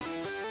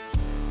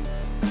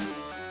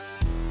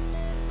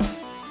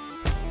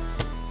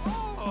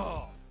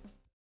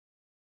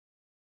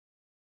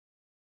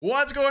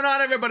What's going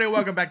on, everybody?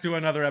 Welcome back to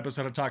another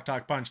episode of Talk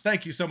Talk Punch.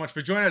 Thank you so much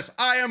for joining us.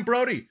 I am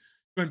Brody,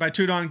 joined by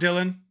Tudong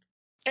Dylan.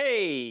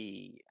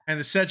 Hey! And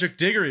the Cedric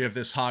Diggory of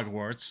this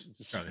Hogwarts,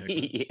 Charlie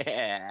Hickman.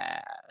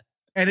 Yeah.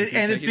 And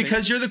it's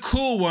because you're the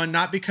cool one,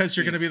 not because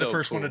you're going to be the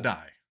first one to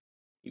die.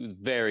 He was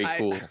very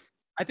cool.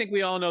 I think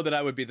we all know that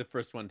I would be the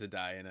first one to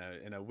die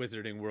in a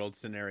Wizarding World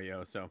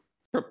scenario. So,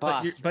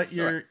 but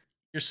you're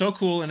so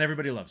cool, and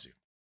everybody loves you.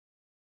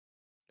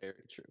 Very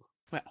true.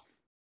 Well,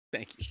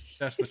 thank you.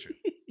 That's the truth.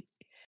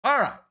 All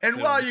right,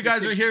 and while you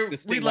guys are here,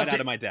 we'd love to... out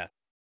of my death.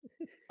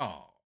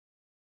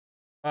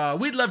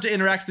 We'd love to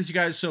interact with you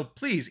guys, so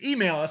please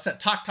email us at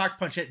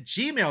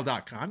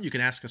talktalkpunch@gmail.com. You can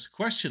ask us a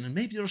question, and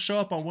maybe it'll show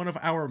up on one of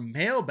our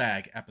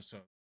mailbag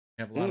episodes.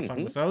 We have a lot of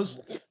fun with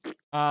those.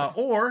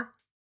 Or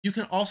you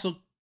can also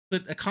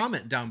put a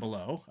comment down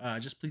below.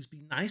 Just please be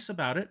nice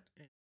about it.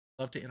 I'd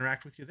love to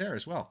interact with you there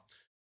as well.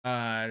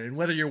 And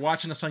whether you're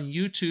watching us on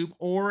YouTube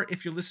or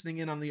if you're listening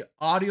in on the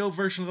audio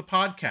version of the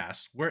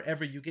podcast,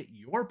 wherever you get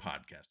your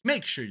podcast,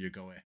 make sure you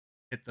go ahead,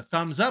 hit the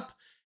thumbs up,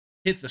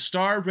 hit the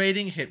star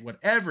rating, hit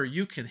whatever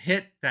you can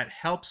hit that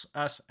helps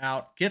us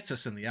out, gets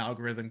us in the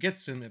algorithm,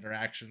 gets some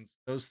interactions.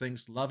 Those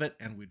things, love it,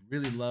 and we'd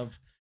really love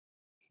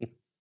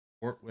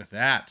work with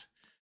that.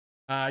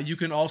 You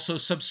can also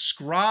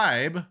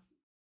subscribe,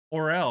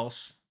 or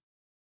else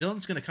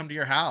Dylan's going to come to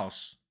your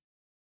house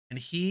and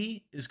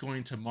he is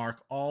going to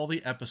mark all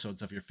the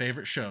episodes of your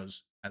favorite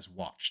shows as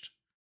watched.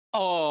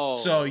 Oh.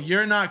 So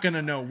you're not going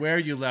to know where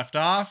you left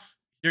off.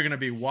 You're going to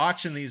be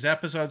watching these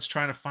episodes,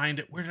 trying to find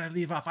it. Where did I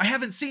leave off? I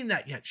haven't seen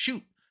that yet.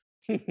 Shoot.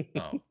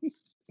 So,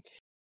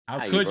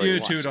 how could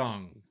you,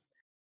 Tudong?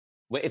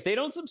 Wait, if they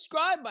don't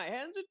subscribe, my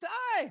hands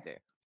are tied.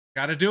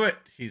 Got to do it.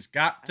 He's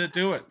got to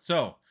do it.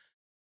 So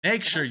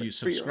make sure you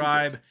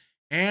subscribe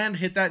and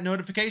hit that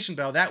notification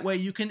bell. That way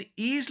you can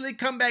easily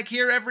come back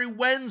here every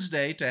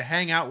Wednesday to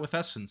hang out with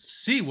us and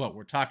see what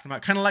we're talking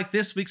about. Kind of like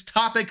this week's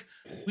topic.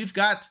 We've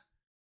got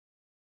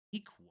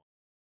equal.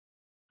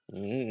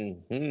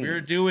 We're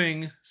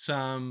doing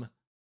some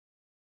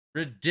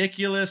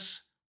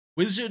ridiculous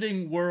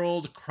Wizarding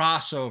World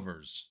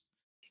crossovers.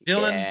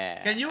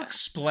 Dylan, can you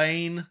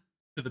explain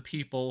to the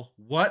people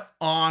what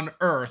on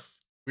earth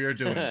we are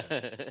doing?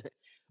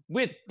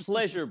 With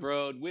pleasure,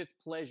 bro. With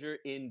pleasure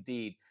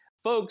indeed.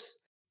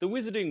 Folks, the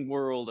Wizarding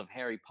World of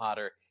Harry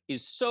Potter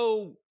is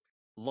so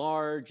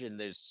large and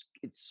it's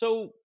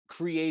so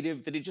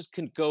creative that it just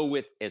can go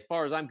with, as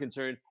far as I'm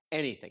concerned,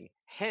 anything.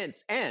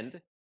 Hence, and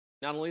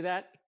not only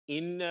that,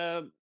 in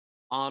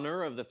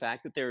honor of the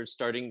fact that they're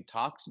starting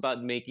talks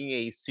about making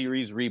a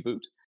series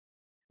reboot,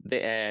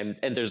 and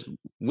there's,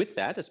 with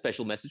that, a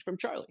special message from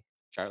Charlie.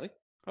 Charlie?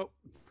 Oh,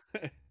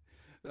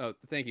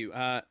 thank you.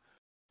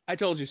 I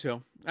told you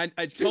so.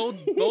 I told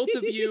both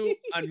of you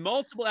on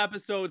multiple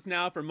episodes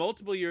now for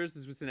multiple years.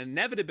 This was an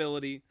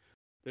inevitability.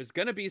 There's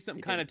going to be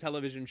some kind of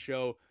television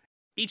show.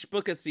 Each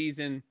book a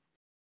season.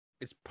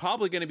 It's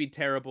probably going to be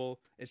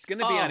terrible. It's going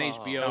to be on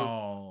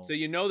HBO. So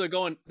you know they're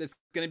going. It's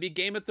going to be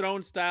Game of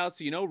Thrones style.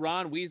 So you know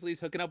Ron Weasley's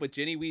hooking up with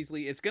Ginny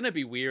Weasley. It's going to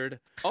be weird.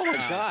 Oh my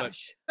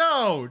gosh!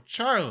 No,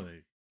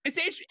 Charlie. It's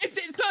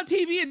not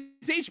TV.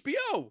 It's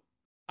HBO.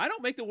 I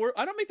don't make the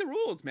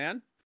rules,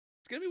 man.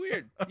 It's gonna be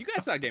weird. You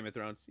guys saw Game of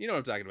Thrones. You know what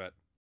I'm talking about.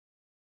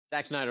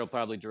 Zack Snyder will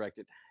probably direct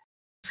it.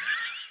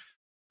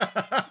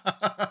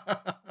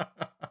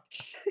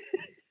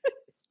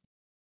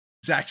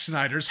 Zack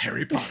Snyder's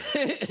Harry Potter.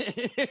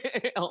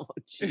 Oh,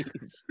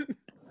 jeez.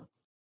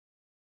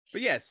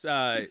 But yes,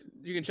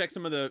 you can check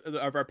some of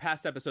our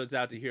past episodes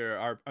out to hear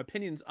our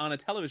opinions on a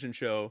television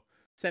show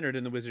centered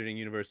in the Wizarding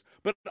universe.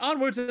 But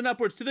onwards and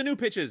upwards to the new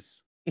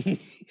pitches.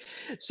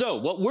 So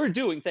what we're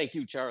doing, thank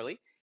you, Charlie.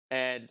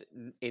 And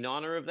in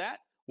honor of that,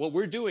 what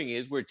we're doing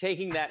is we're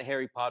taking that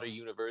Harry Potter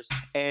universe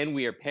and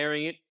we are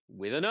pairing it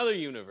with another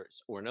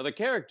universe or another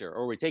character,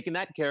 or we're taking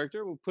that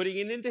character, we're putting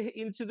it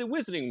into the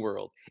Wizarding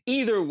World.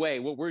 Either way,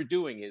 what we're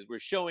doing is we're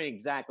showing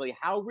exactly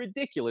how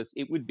ridiculous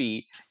it would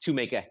be to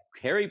make a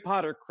Harry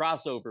Potter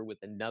crossover with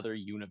another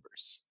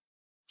universe.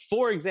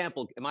 For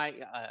example, do I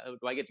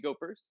get to go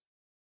first?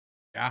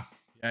 Yeah,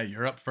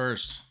 you're up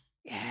first.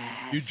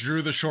 Yes. You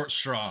drew the short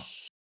straw.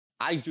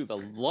 I drew the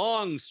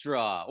long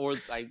straw,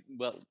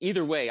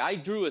 either way, I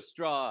drew a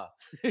straw.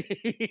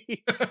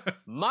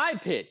 My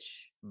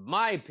pitch.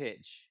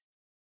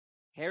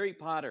 Harry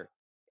Potter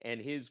and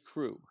his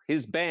crew,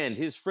 his band,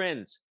 his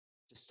friends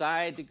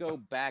decide to go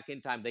back in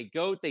time. They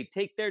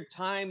take their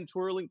time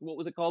twirling. What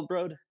was it called,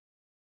 Brode?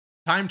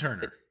 Time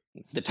Turner.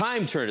 The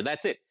Time Turner,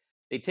 that's it.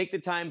 They take the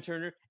Time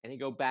Turner and they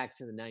go back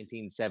to the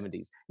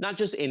 1970s. Not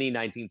just any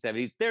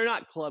 1970s. They're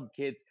not club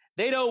kids.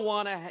 They don't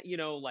want to,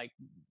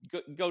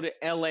 go to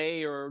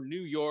LA or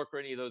New York or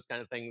any of those kind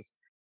of things.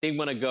 They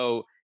want to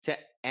go to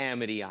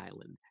Amity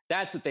Island.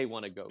 That's what they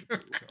want to go to.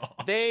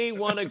 They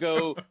want to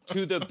go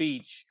to the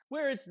beach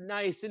where it's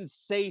nice and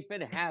safe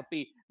and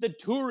happy. The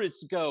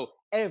tourists go.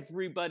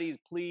 Everybody's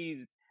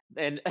pleased.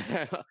 And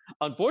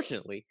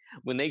unfortunately,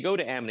 when they go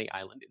to Amity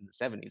Island in the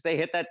 70s, they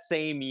hit that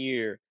same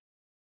year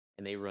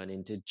and they run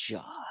into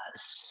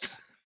Jaws.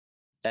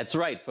 That's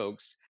right,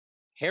 folks.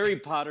 Harry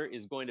Potter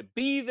is going to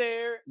be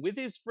there with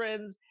his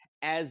friends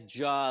as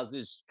Jaws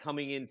is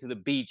coming into the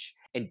beach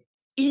and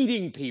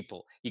eating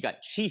people. You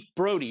got Chief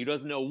Brody who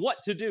doesn't know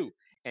what to do,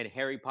 and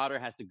Harry Potter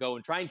has to go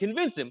and try and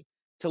convince him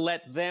to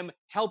let them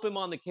help him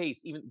on the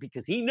case, even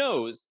because he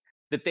knows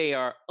that they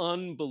are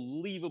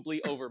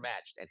unbelievably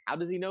overmatched. And how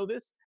does he know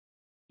this?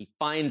 He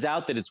finds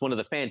out that it's one of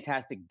the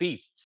Fantastic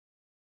Beasts.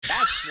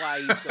 That's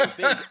why he's so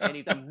big, and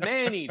he's a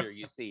man-eater,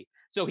 you see.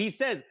 So he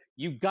says,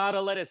 you gotta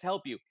let us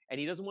help you. And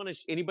he doesn't want to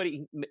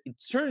anybody.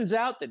 It turns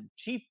out that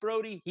Chief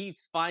Brody, he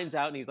finds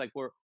out, and he's like,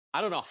 well,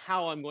 I don't know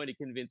how I'm going to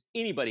convince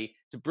anybody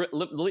to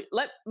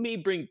let me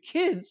bring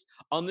kids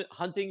on the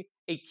hunting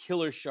a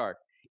killer shark,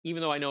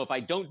 even though I know if I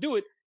don't do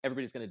it,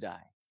 everybody's going to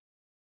die.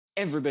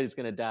 Everybody's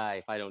going to die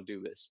if I don't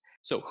do this.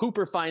 So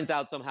Hooper finds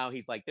out somehow.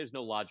 He's like, there's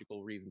no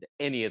logical reason to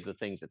any of the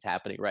things that's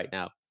happening right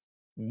now.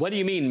 What do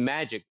you mean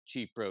magic,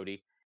 Chief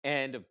Brody?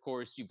 And of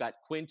course, you've got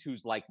Quint,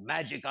 who's like,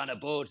 magic on a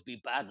boat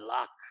be bad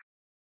luck.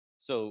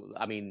 So,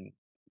 I mean,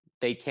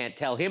 they can't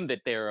tell him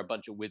that they're a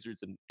bunch of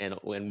wizards and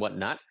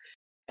whatnot.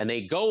 And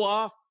they go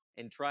off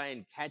and try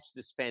and catch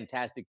this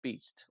fantastic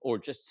beast, or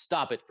just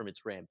stop it from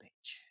its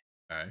rampage.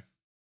 Okay.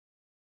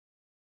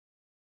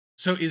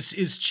 So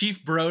is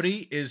Chief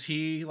Brody, is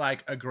he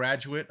like a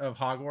graduate of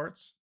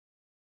Hogwarts?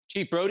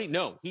 Chief Brody?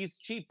 No, he's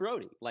Chief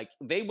Brody. Like,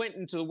 they went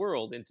into the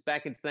world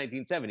back into the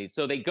 1970s.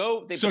 So they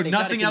go. So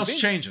nothing else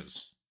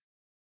changes.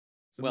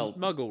 Well,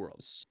 Muggle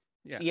world.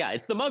 Yeah,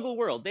 it's the Muggle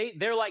world.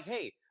 They're like,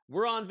 hey,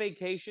 we're on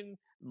vacation.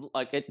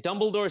 Like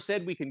Dumbledore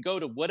said, we can go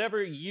to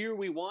whatever year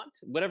we want,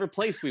 whatever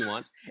place we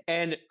want.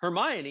 And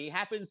Hermione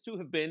happens to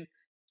have been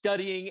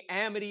studying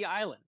Amity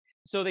Island.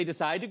 So they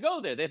decide to go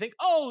there. They think,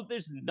 oh,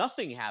 there's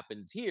nothing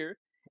happens here.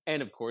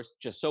 And of course,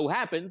 just so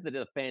happens that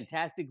a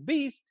Fantastic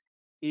Beast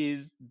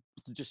is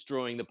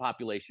destroying the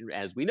population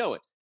as we know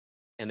it.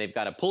 And they've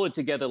got to pull it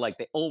together like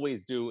they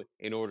always do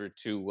in order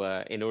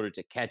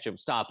to catch him,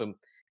 stop him,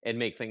 and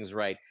make things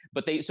right.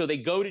 But they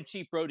go to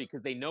Chief Brody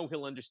because they know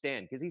he'll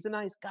understand, because he's a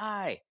nice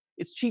guy.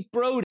 It's Chief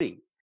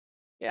Brody.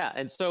 Yeah.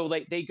 And so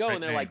they go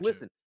and they're like,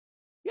 listen,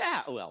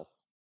 yeah, well,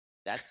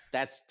 that's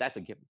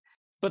a given.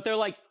 But they're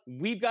like,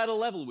 we've got to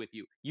level with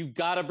you. You've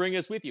got to bring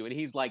us with you. And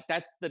he's like,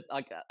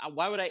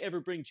 why would I ever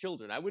bring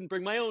children? I wouldn't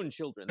bring my own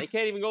children. They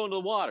can't even go into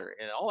the water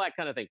and all that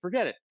kind of thing.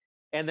 Forget it.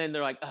 And then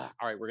they're like, all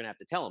right, we're going to have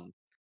to tell him.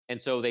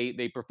 And so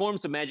they perform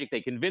some magic.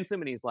 They convince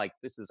him. And he's like,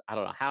 I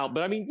don't know how,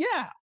 but I mean,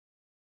 yeah.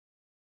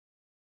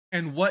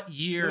 And what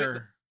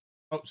year?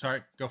 Oh,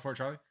 sorry. Go for it,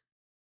 Charlie.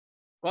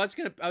 Well,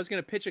 I was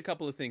gonna pitch a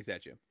couple of things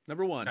at you.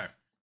 Number one,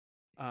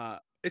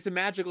 it's a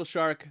magical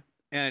shark,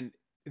 and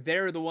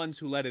they're the ones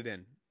who let it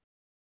in.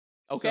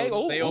 Okay.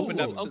 So they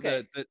opened up.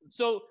 Okay.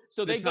 So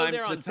they go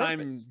there on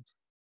purpose.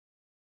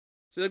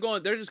 So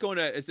they're just going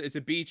to. It's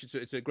a beach.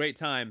 It's a great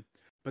time,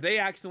 but they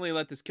accidentally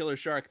let this killer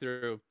shark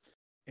through,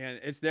 and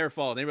it's their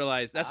fault. They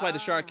realize that's why the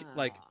shark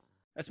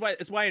That's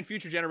why in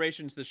future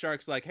generations the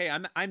shark's like, hey,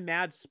 I'm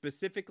mad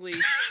specifically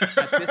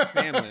at this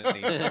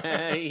family.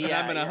 And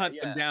I'm gonna hunt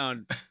them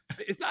down.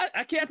 It's not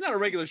a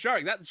regular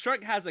shark. That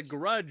shark has a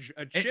grudge,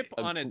 a chip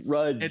on its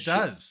grudge. It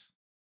does.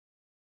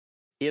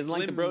 He doesn't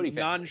like the Brody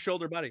family.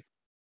 Non-shoulder body.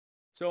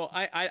 So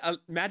I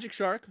magic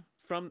shark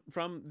from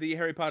the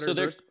Harry Potter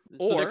verse.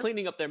 So they're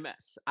cleaning up their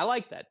mess. I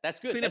like that. That's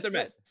good. Clean up their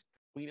mess.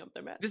 Clean up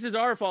their mess. This is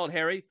our fault,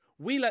 Harry.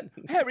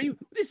 Harry,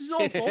 this is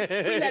our fault.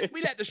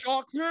 We let the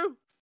shark through.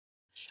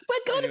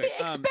 We're going to be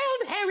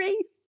expelled, Harry.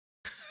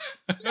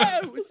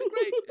 No, it's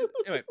great.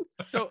 Anyway,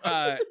 so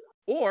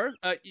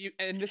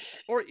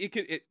you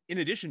could, in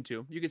addition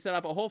to, you could set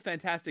up a whole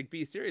Fantastic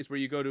Beast series where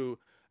you go to,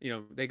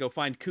 they go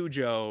find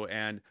Cujo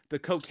and the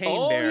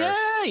cocaine bear.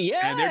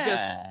 Yeah.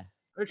 And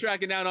they're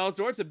tracking down all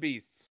sorts of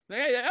beasts.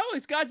 Hey,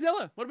 it's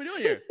Godzilla. What are we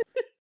doing here?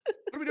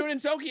 What are we doing in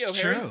Tokyo,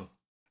 Harry? True.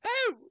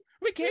 Oh,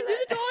 we came to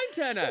the time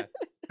turner.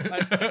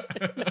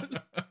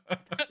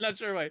 Not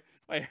sure why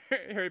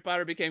Harry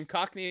Potter became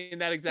Cockney in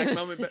that exact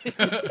moment, but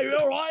are you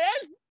all right,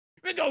 Ed?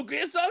 We go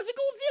get ourselves a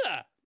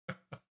Godzilla.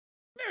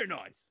 Very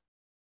nice.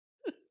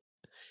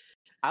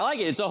 I like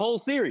it. It's a whole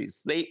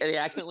series. They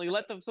accidentally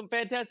let some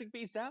Fantastic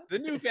Beasts out. The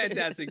new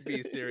Fantastic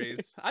Beasts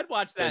series. I'd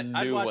watch that.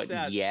 I'd watch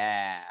that.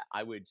 Yeah,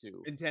 I would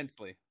too.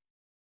 Intensely.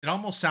 It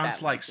almost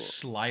sounds like cool.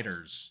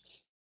 Sliders.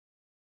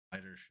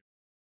 Sliders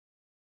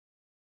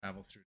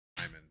travel through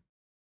time and.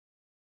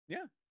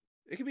 Yeah,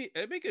 it'd be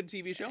a good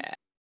TV show. Yeah,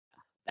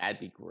 that'd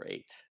be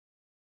great.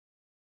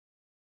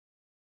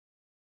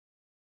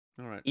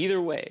 All right.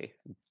 Either way,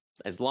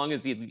 as long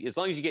as you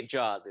get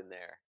Jaws in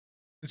there.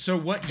 So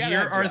what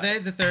year are they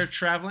that they're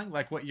traveling?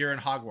 Like what year in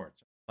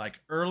Hogwarts? Like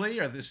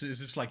early, or is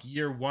this like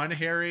year 1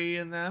 Harry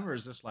and them, or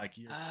is this like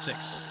year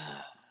 6?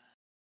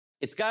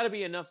 It's got to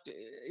be enough to.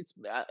 It's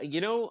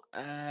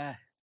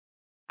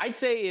I'd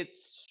say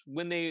it's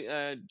when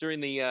they during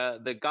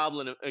the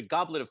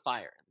Goblet of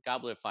Fire.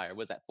 Goblet of Fire,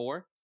 was that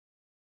 4?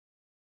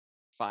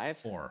 5?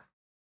 4.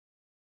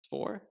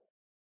 4?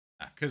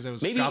 Yeah, because it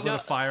was Goblet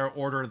of Fire,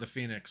 Order of the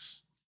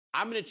Phoenix.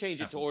 I'm going to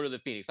change it to Order of the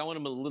Phoenix. I want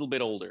them a little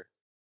bit older.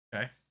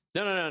 Okay.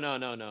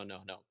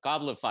 No.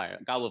 Goblet of Fire.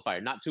 Goblet of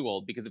Fire. Not too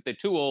old, because if they're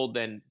too old,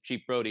 then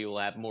Chief Brody will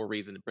have more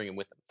reason to bring him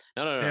with him.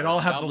 They'd all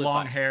have the Goblet of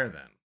long Fire. hair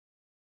then.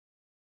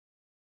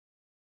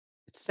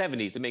 It's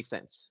 70s. It makes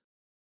sense.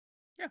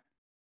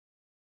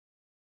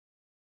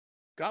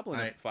 Goblin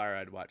Right. of Fire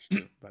I'd watch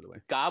too, by the way.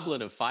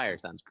 Goblet of Fire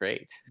sounds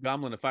great.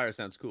 Goblin of Fire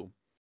sounds cool.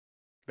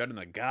 Better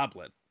than a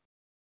goblet.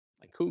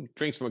 Like, who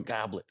drinks from a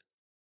goblet?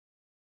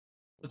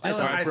 But All Dylan,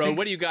 right, I bro, think-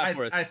 what do you got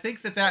for us? I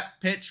think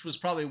that pitch was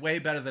probably way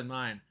better than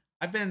mine.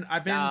 I've been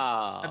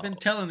Oh.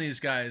 telling these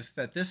guys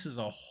that this is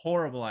a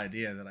horrible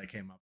idea that I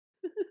came up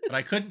with, but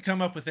I couldn't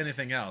come up with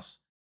anything else,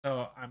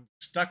 so I'm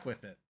stuck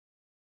with it.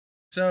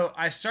 So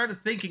I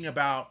started thinking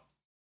about,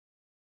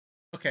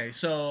 okay,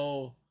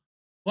 so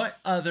what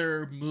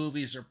other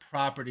movies or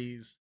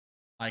properties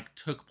like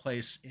took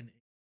place in,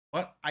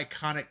 what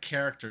iconic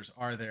characters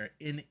are there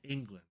in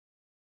England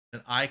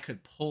that I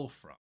could pull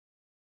from?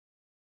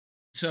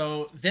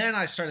 So then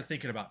I started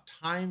thinking about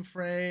time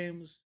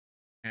frames,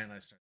 and I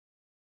started,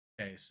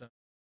 okay, so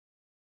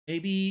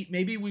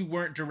maybe we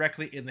weren't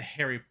directly in the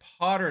Harry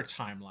Potter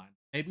timeline.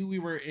 Maybe we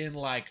were in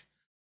like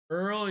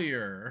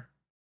earlier,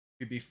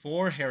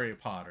 before Harry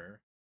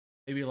Potter,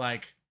 maybe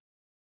like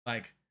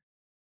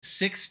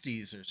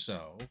 60s or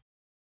so.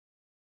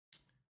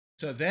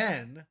 So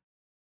then,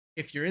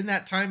 if you're in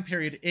that time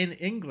period in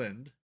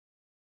England,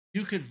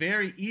 you could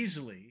very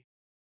easily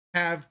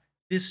have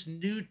this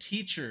new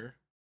teacher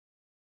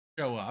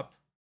show up,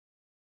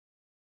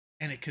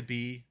 and it could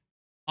be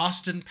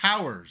Austin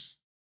Powers,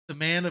 the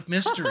man of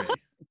mystery.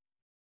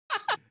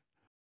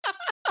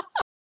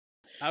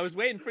 I was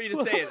waiting for you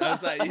to say it. I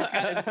was like,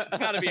 it's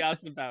got to be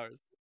Austin Powers.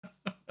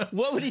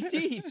 What would he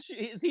teach?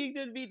 Is he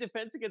going to be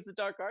Defense Against the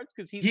Dark Arts?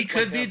 Because He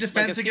could be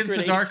Defense Against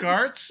the Dark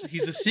Arts.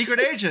 He's a secret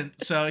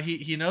agent, so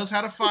he knows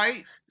how to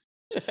fight.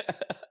 His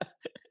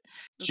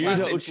Judo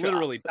last name's chop.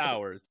 literally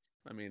Powers.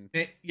 I mean,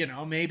 You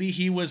know, maybe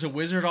he was a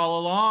wizard all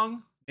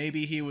along.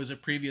 Maybe he was a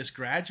previous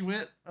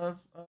graduate of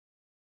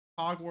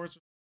Hogwarts.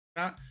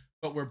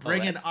 But we're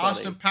bringing that's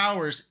Austin funny.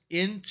 Powers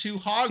into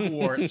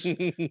Hogwarts.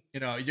 You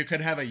know, you could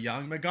have a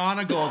young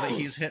McGonagall that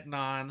he's hitting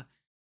on.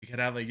 You could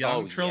have a young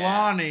Oh, yeah.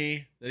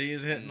 Trelawney that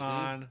he's hitting Mhm.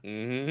 on,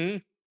 Mm-hmm.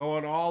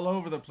 going all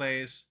over the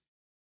place.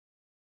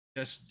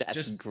 That's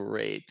Just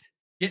great.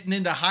 getting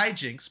into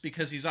hijinks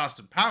because he's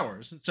Austin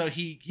Powers, and so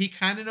he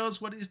kind of knows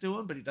what he's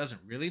doing, but he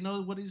doesn't really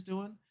know what he's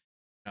doing.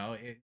 You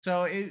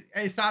know,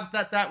 I thought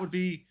that would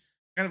be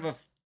kind of a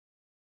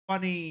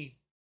funny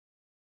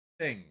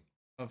thing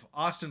of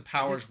Austin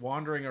Powers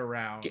wandering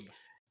around.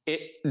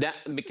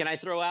 Can I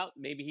throw out?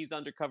 Maybe he's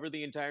undercover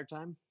the entire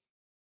time.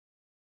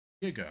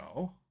 You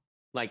go.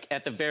 Like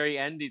at the very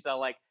end, he's all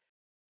like,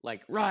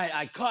 right,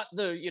 I caught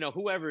the,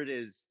 whoever it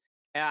is.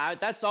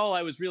 That's all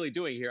I was really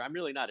doing here. I'm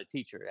really not a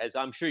teacher, as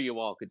I'm sure you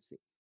all could see.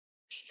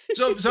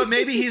 So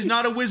maybe he's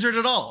not a wizard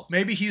at all.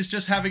 Maybe he's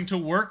just having to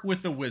work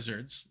with the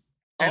wizards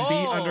and be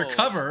Oh.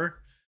 undercover,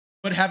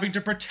 but having to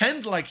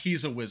pretend like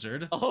he's a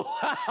wizard. Oh,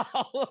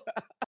 wow.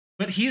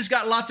 But he's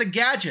got lots of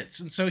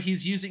gadgets, and so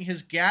he's using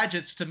his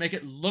gadgets to make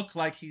it look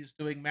like he's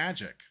doing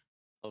magic.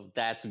 Oh,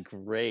 that's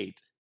great.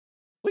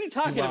 What are you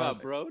talking love about,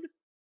 it. bro?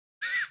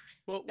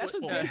 well, That's a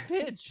what-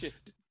 great pitch.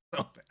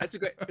 That's a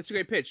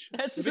great pitch.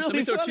 That's let me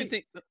really throw funny. two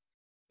things. Let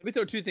me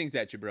throw two things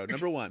at you, bro.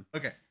 Number one,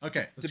 Okay. Let's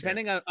hear it.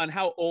 depending on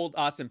how old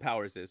Austin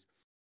Powers is,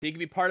 he can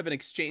be part of an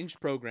exchange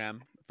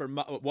program. For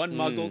one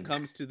Muggle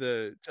comes to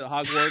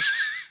Hogwarts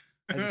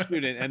as a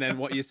student, and then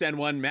you send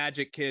one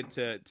magic kid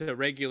to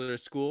regular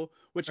school,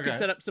 which could Okay.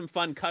 set up some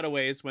fun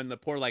cutaways when the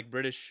poor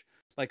British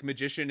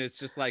magician is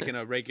just like in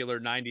a regular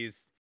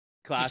 90s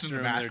Just in a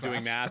classroom and they're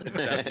doing class. math and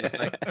stuff.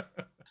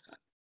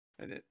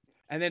 And it's like,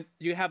 and then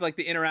you have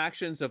the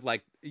interactions of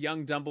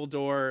young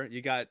Dumbledore,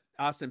 you got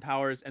Austin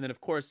Powers, and then of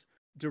course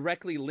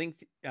directly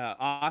linked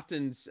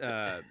Austin's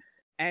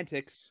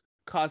antics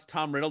caused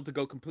Tom Riddle to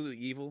go completely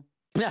evil.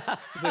 He's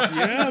like,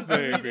 yeah,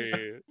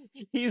 baby.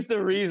 He's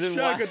the reason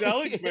why.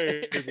 Shagadelic,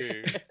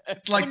 baby.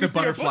 It's like Let the me see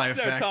your butterfly books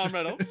there, effect. Tom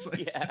Riddle. It's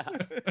like-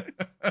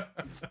 Yeah.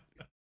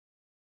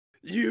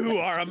 You That's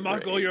are a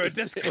muggle. great. You're a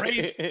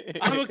disgrace.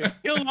 I'm gonna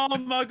kill all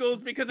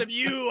muggles because of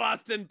you,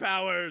 Austin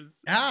Powers.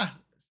 Yeah,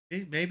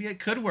 maybe it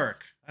could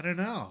work. I don't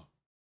know.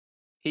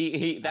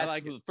 That's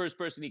like the first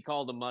person he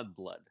called a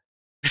mudblood.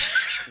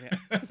 Yeah.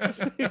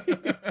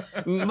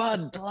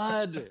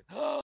 Mudblood.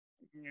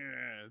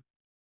 Yeah.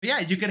 Yeah,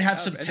 you could have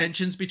some And then-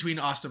 tensions between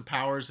Austin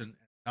Powers and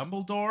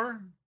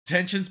Dumbledore.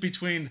 Tensions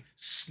between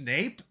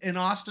Snape and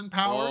Austin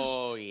Powers.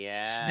 Oh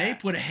yeah.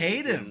 Snape would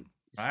hate him.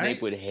 Snape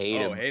right? would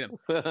hate Oh, him. hate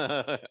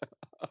him.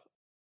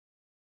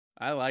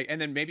 I like, and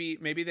then maybe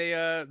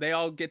they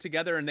all get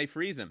together and they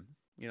freeze him.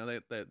 You know,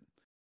 they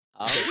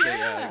Oh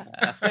yeah.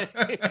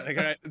 like,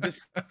 all right,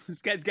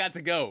 this guy's got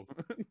to go.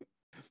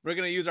 We're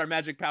gonna use our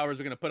magic powers.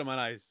 We're gonna put him on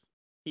ice.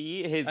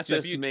 He has That's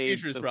just the made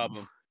future's the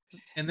problem.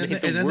 And then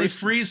Made they, the they worst-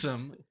 freeze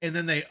him, and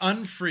then they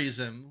unfreeze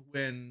him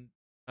when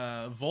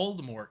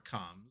Voldemort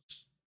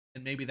comes,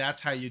 and maybe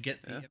that's how you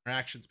get the Yeah.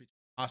 interactions between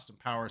Austin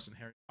Powers and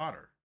Harry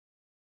Potter.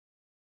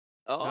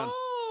 Oh,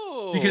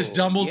 because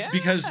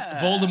because yeah.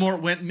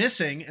 Voldemort went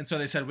missing, and so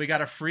they said we got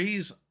to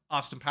freeze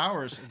Austin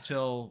Powers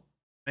until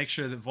make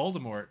sure that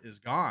Voldemort is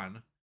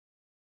gone.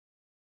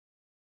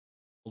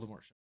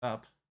 Voldemort showed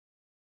up.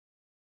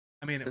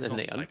 I mean, it And was then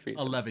they only like unfreeze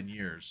him. 11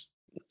 years.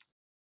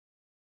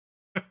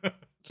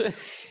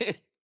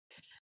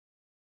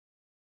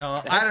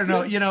 I don't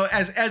know. You know,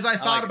 as I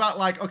thought like it. about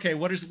like, okay,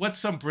 what's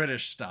some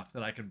British stuff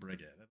that I can bring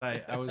in?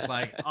 And I was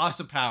like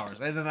Austin Powers,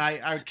 and then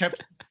I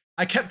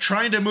kept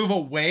trying to move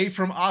away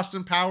from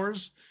Austin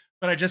Powers,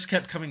 but I just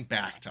kept coming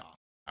back to Austin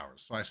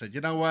Powers. So I said,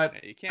 you know what? Yeah,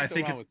 you can't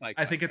go wrong with Mike.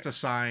 I think it's a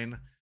sign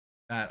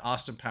that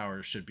Austin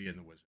Powers should be in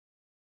the Wizard.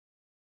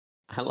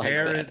 I like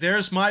that.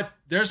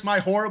 There's my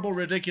horrible,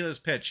 ridiculous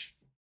pitch.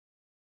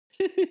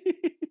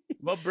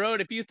 Well, bro,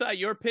 if you thought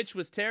your pitch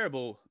was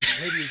terrible,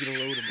 maybe you get a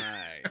load of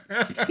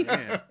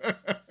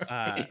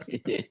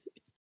mine.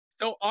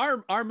 So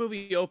our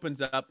movie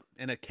opens up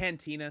in a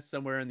cantina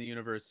somewhere in the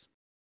universe.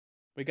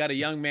 We got a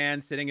young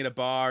man sitting at a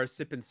bar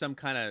sipping some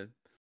kind of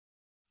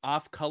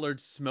off-colored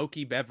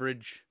smoky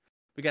beverage.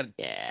 We got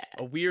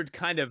a weird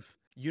kind of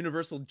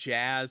universal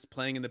jazz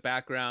playing in the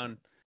background.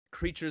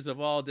 Creatures of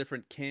all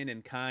different kin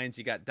and kinds.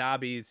 You got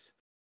Dobbies,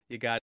 you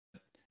got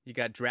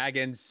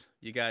dragons,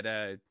 you got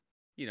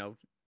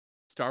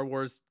Star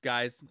Wars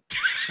guys,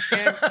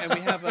 and we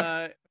have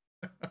and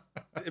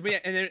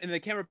the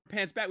camera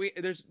pans back.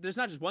 There's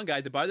not just one guy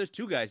at the bar. There's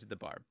two guys at the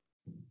bar.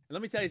 And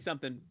let me tell you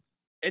something.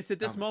 It's at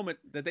this moment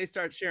that they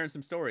start sharing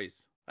some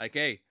stories. Like,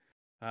 hey,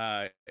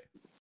 I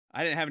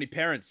didn't have any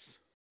parents.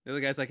 The other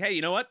guy's like, hey,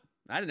 you know what?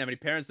 I didn't have any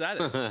parents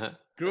either.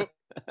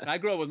 I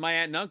grew up with my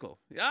aunt and uncle.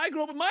 Yeah, I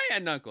grew up with my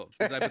aunt and uncle.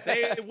 But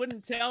they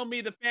wouldn't tell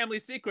me the family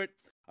secret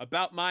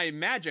about my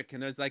magic.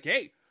 And it's like,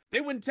 hey,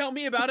 they wouldn't tell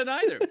me about it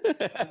either.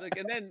 Like,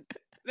 and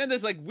then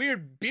there's like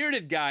weird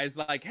bearded guys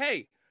like,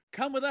 hey,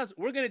 come with us.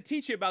 We're going to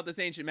teach you about this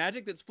ancient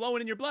magic that's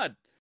flowing in your blood.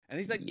 And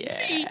he's like,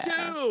 me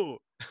too.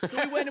 So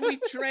we went and we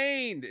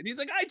trained. And he's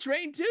like, I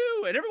trained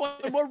too. And everyone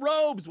wore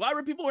robes. Why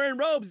were people wearing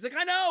robes? He's like,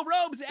 I know,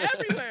 robes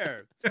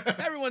everywhere.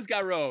 Everyone's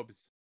got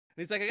robes.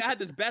 And he's like, I had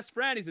this best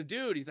friend. He's a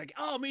dude. He's like,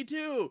 oh, me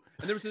too.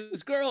 And there was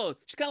this girl.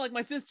 She's kind of like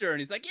my sister. And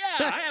he's like,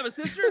 yeah, I have a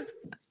sister.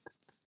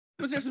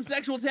 Was there some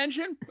sexual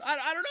tension?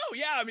 I don't know.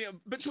 Yeah, I mean,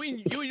 between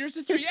you and your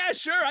sister, yeah,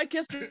 sure. I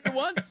kissed her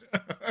once.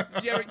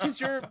 Did you ever kiss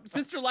your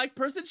sister-like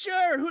person?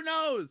 Sure. Who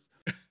knows?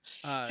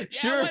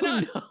 Sure.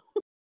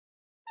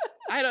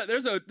 Why not?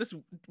 There's this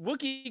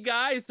Wookiee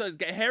guy. He's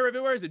got hair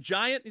everywhere. He's a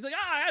giant. He's like,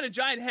 I had a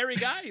giant hairy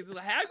guy. He's a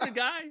Hagrid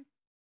guy.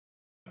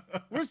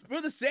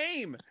 We're the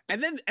same.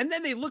 And then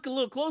they look a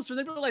little closer and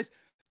they realize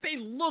they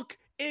look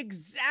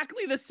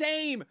exactly the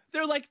same.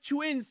 They're like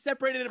twins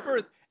separated at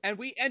birth. And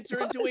we enter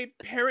into a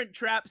parent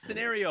trap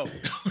scenario.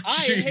 I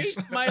hate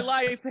my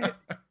life,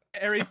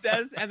 Harry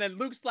says. And then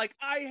Luke's like,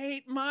 I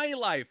hate my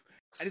life.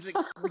 And he's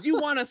like, you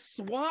want to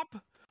swap?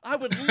 I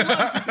would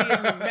love to be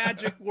in the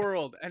magic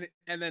world. And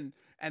then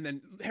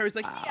Harry's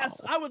like,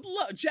 yes, I would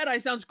love. Jedi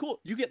sounds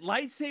cool. You get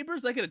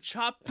lightsabers? I get to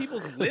chop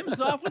people's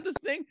limbs off with this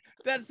thing?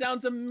 That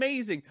sounds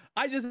amazing.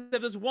 I just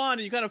have this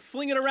wand and you kind of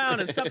fling it around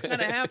and stuff kind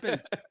of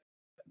happens.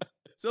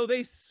 So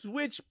they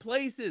switch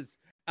places.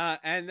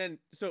 And then,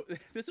 so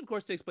this of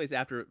course takes place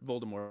after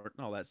Voldemort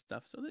and all that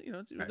stuff. So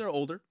that, they're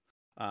older,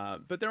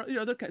 but they're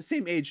kind of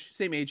same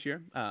age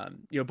here.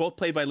 Both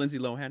played by Lindsay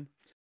Lohan.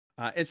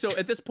 And so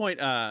at this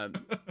point,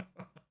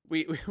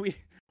 we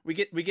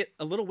get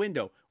a little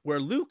window where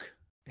Luke,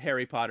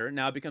 Harry Potter,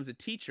 now becomes a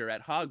teacher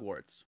at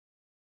Hogwarts.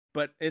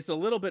 But it's a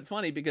little bit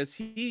funny because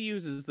he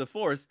uses the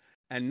Force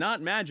and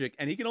not magic,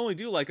 and he can only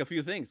do like a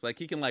few things. Like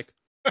he can like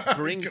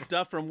bring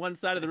stuff from one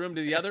side of the room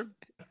to the other.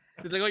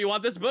 He's like, oh, you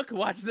want this book?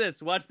 Watch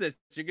this. You're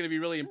going to be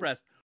really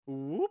impressed.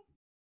 Whoop.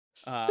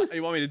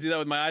 You want me to do that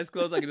with my eyes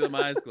closed? I can do that with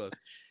my eyes closed.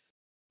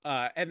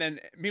 And then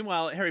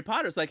meanwhile, Harry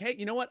Potter's like, hey,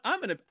 you know what?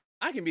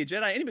 I can be a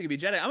Jedi. Anybody can be a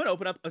Jedi. I'm going to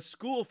open up a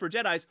school for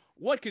Jedis.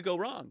 What could go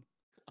wrong?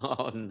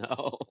 Oh,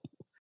 no.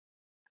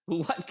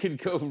 What could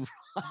go wrong?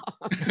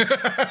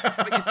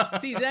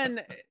 See,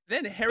 then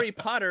Harry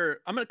Potter,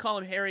 I'm going to call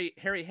him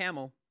Harry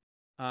Hamill,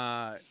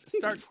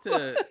 starts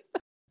to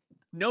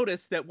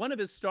notice that one of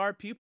his star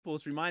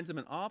pupils reminds him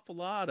an awful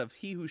lot of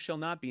He Who Shall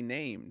Not Be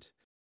Named.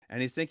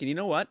 And he's thinking, you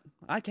know what?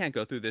 I can't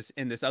go through this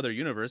in this other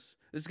universe.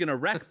 This is going to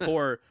wreck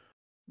poor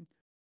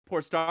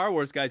Star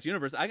Wars guy's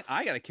universe. I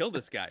got to kill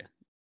this guy.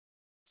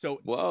 So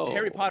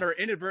Harry Potter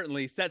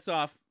inadvertently sets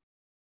off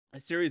a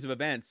series of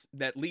events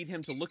that lead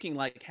him to looking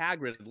like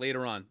Hagrid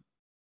later on.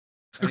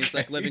 And he's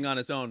like living on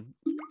his own.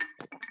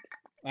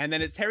 And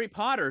then it's Harry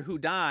Potter who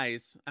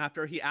dies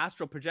after he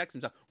astral projects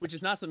himself, which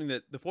is not something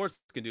that the Force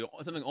can do,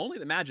 something only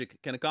the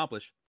magic can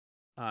accomplish.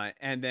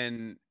 And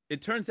then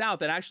it turns out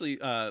that actually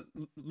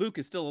Luke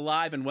is still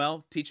alive and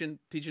well, teaching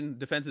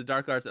Defense of the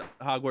Dark Arts at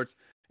Hogwarts,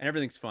 and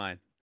everything's fine.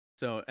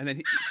 So, and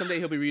then someday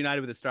he'll be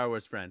reunited with his Star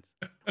Wars friends.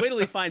 Wait till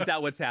he finds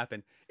out what's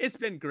happened. It's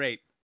been great.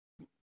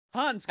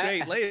 Han's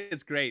great.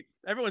 Leia's great.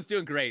 Everyone's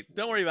doing great.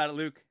 Don't worry about it,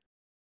 Luke.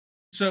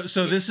 So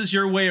this is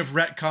your way of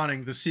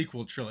retconning the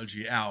sequel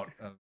trilogy out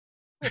of.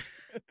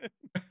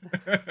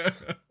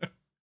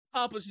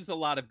 Accomplishes a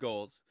lot of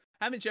goals.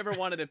 Haven't you ever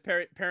wanted to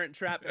parent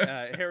trap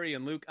Harry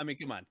and Luke? I mean,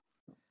 come on.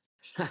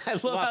 I love how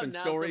Swapping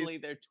now stories. suddenly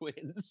they're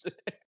twins.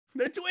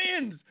 They're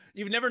twins.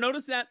 You've never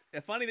noticed that?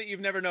 Funny that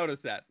you've never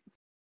noticed that.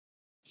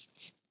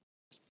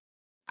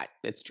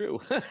 It's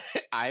true.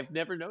 I've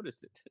never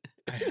noticed it.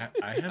 I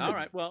haven't. All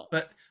right, well,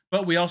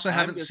 but we also I'm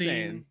haven't just seen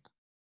saying.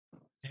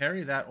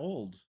 Harry that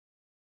old.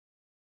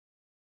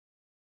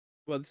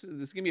 Well, this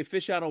is gonna be a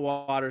fish out of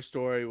water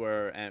story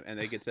where and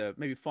they get to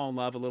maybe fall in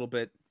love a little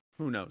bit.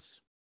 Who knows?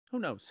 Who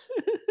knows?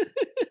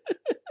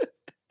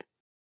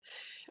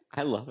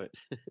 I love it.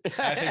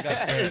 I think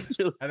that's good. It's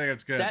really- I think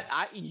that's good.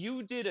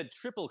 You did a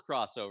triple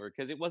crossover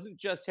because it wasn't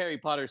just Harry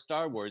Potter,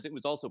 Star Wars. It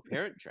was also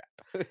Parent Trap.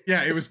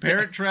 Yeah, it was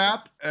Parent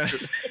Trap. I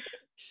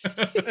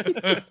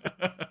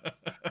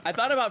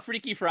thought about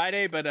Freaky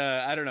Friday, but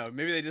I don't know.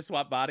 Maybe they just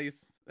swap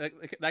bodies.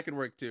 That could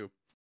work too.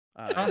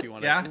 If you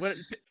want to, yeah.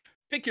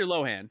 Pick your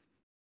Lohan.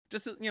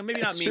 Just maybe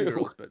not That's Mean true.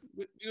 Girls, but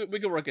we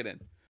can work it in.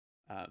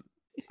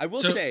 I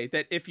will say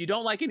that if you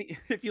don't like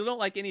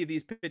any of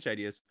these pitch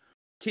ideas,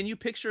 can you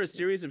picture a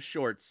series of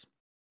shorts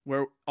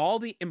where all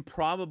the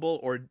improbable,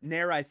 or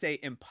dare I say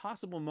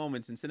impossible,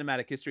 moments in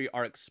cinematic history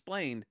are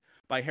explained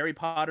by Harry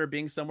Potter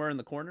being somewhere in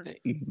the corner?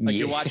 Like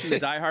you're watching the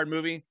Die Hard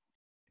movie,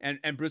 and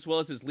Bruce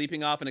Willis is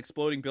leaping off an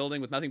exploding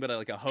building with nothing but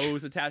a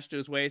hose attached to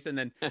his waist, and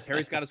then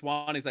Harry's got his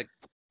wand. He's like,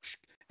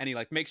 and he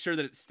makes sure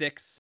that it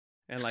sticks,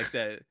 and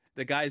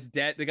the guy's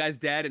dead. The guy's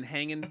dead and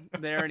hanging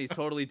there, and he's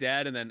totally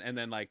dead. And then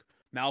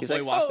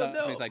Malfoy walks up,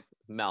 and he's like,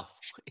 Malfoy,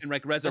 and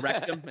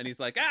resurrects him, and he's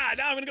like, now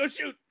I'm gonna go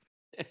shoot.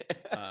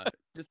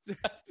 Just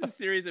a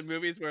series of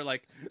movies where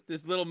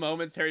there's little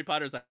moments. Harry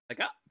Potter's like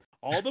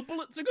all the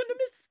bullets are gonna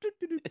miss.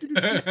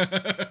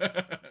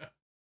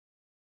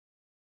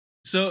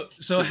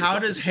 So how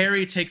does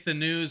Harry take the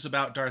news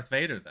about Darth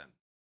Vader then?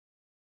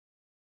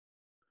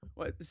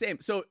 Well, the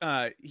same. So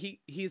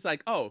he's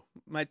like, oh,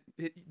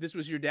 this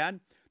was your dad.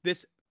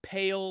 This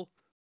pale,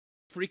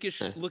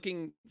 freakish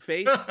looking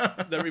face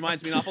that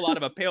reminds me an awful lot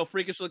of a pale,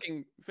 freakish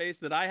looking face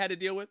that I had to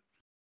deal with.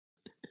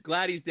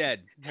 Glad he's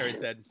dead, Harry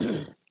said.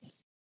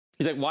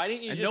 He's like, why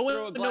didn't you just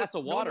throw a glass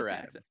of water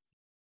at him?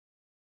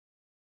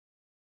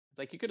 It's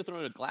like, you could have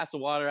thrown a glass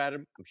of water at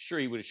him. I'm sure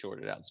he would have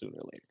shorted out sooner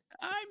or later.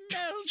 I'm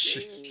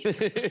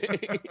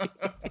melting.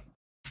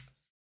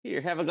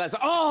 Here, have a glass.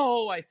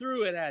 Oh, I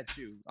threw it at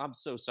you. I'm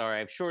so sorry.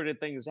 I've shorted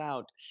things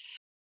out.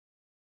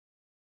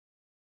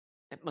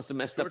 That must have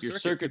messed up your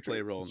circuit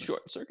play role.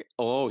 Short circuit.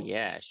 Oh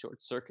yeah,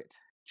 short circuit.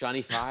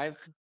 Johnny Five.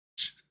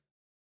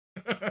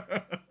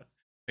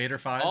 Vader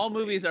 5. All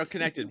movies are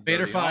connected.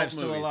 Vader Brody. 5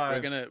 still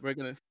alive. We're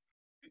gonna.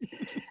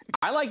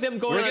 I like them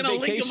going on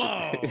link vacation. them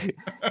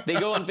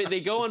all. they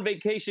go on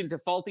vacation to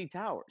Faulty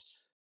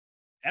Towers.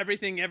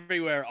 Everything,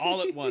 everywhere,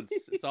 all at once.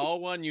 It's all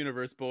one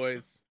universe,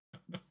 boys.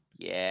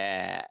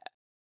 Yeah.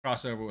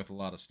 Crossover with a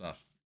lot of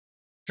stuff.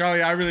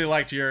 Charlie, I really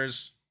liked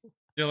yours.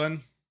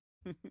 Dylan.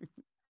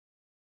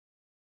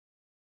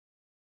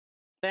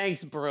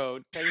 Thanks, bro.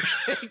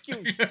 Thank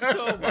you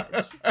so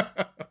much.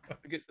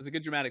 It's a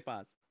good dramatic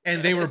pause.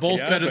 And they were both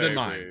better than baby.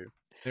 mine.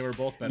 They were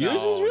both better.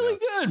 Yours was really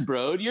good,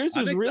 bro. Yours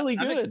was really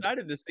good. I'm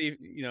excited to see,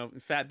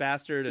 Fat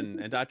Bastard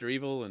and Dr.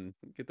 Evil and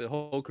get the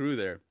whole crew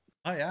there.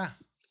 Oh, yeah.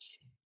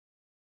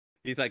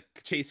 He's like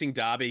chasing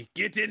Dobby.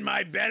 Get in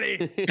my belly.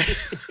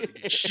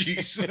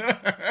 Jeez.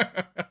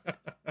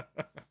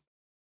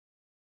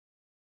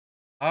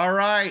 All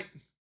right.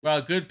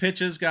 Well, good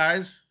pitches,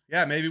 guys.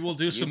 Yeah, maybe we'll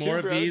do some more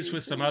of these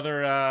with some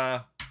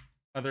other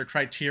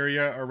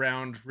criteria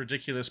around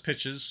ridiculous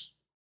pitches.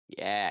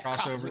 Yeah,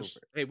 crossovers.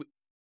 Hey,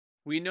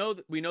 we know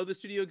the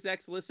studio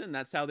execs listen.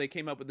 That's how they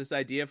came up with this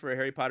idea for a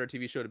Harry Potter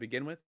TV show to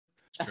begin with.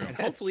 And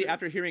hopefully,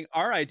 after hearing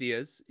our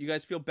ideas, you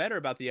guys feel better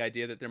about the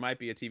idea that there might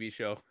be a TV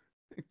show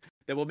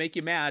that will make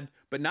you mad,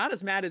 but not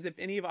as mad as if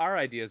any of our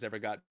ideas ever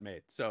got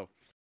made. So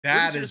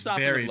that is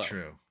very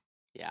true.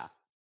 Yeah.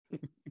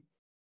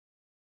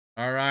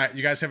 All right.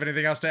 You guys have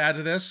anything else to add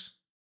to this?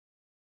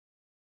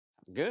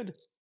 Good.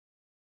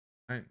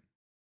 All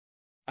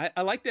right.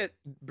 I like that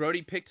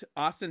Brody picked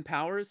Austin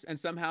Powers, and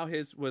somehow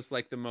his was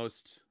like the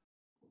most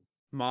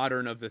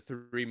modern of the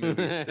three movies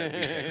that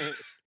we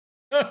picked.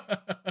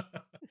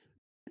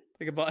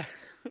 Think about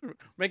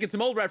making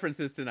some old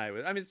references tonight.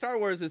 I mean, Star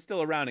Wars is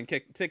still around and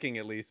ticking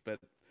at least, but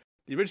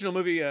the original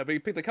movie, we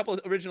picked a couple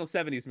of original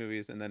 70s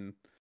movies, and then,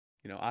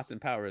 Austin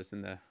Powers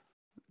in the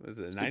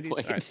 90s? All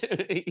right.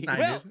 90s,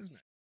 well, isn't it?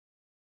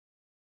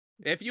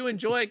 if you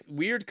enjoy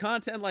weird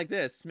content like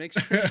this, make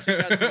sure you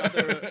check out some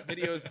other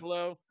videos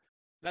below.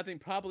 Nothing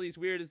probably as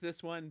weird as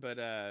this one, but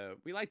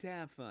we like to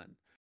have fun.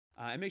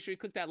 And make sure you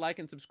click that like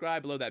and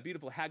subscribe below that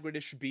beautiful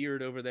Hagridish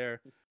beard over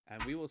there,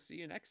 and we will see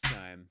you next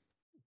time.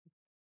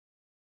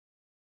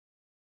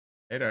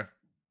 Later.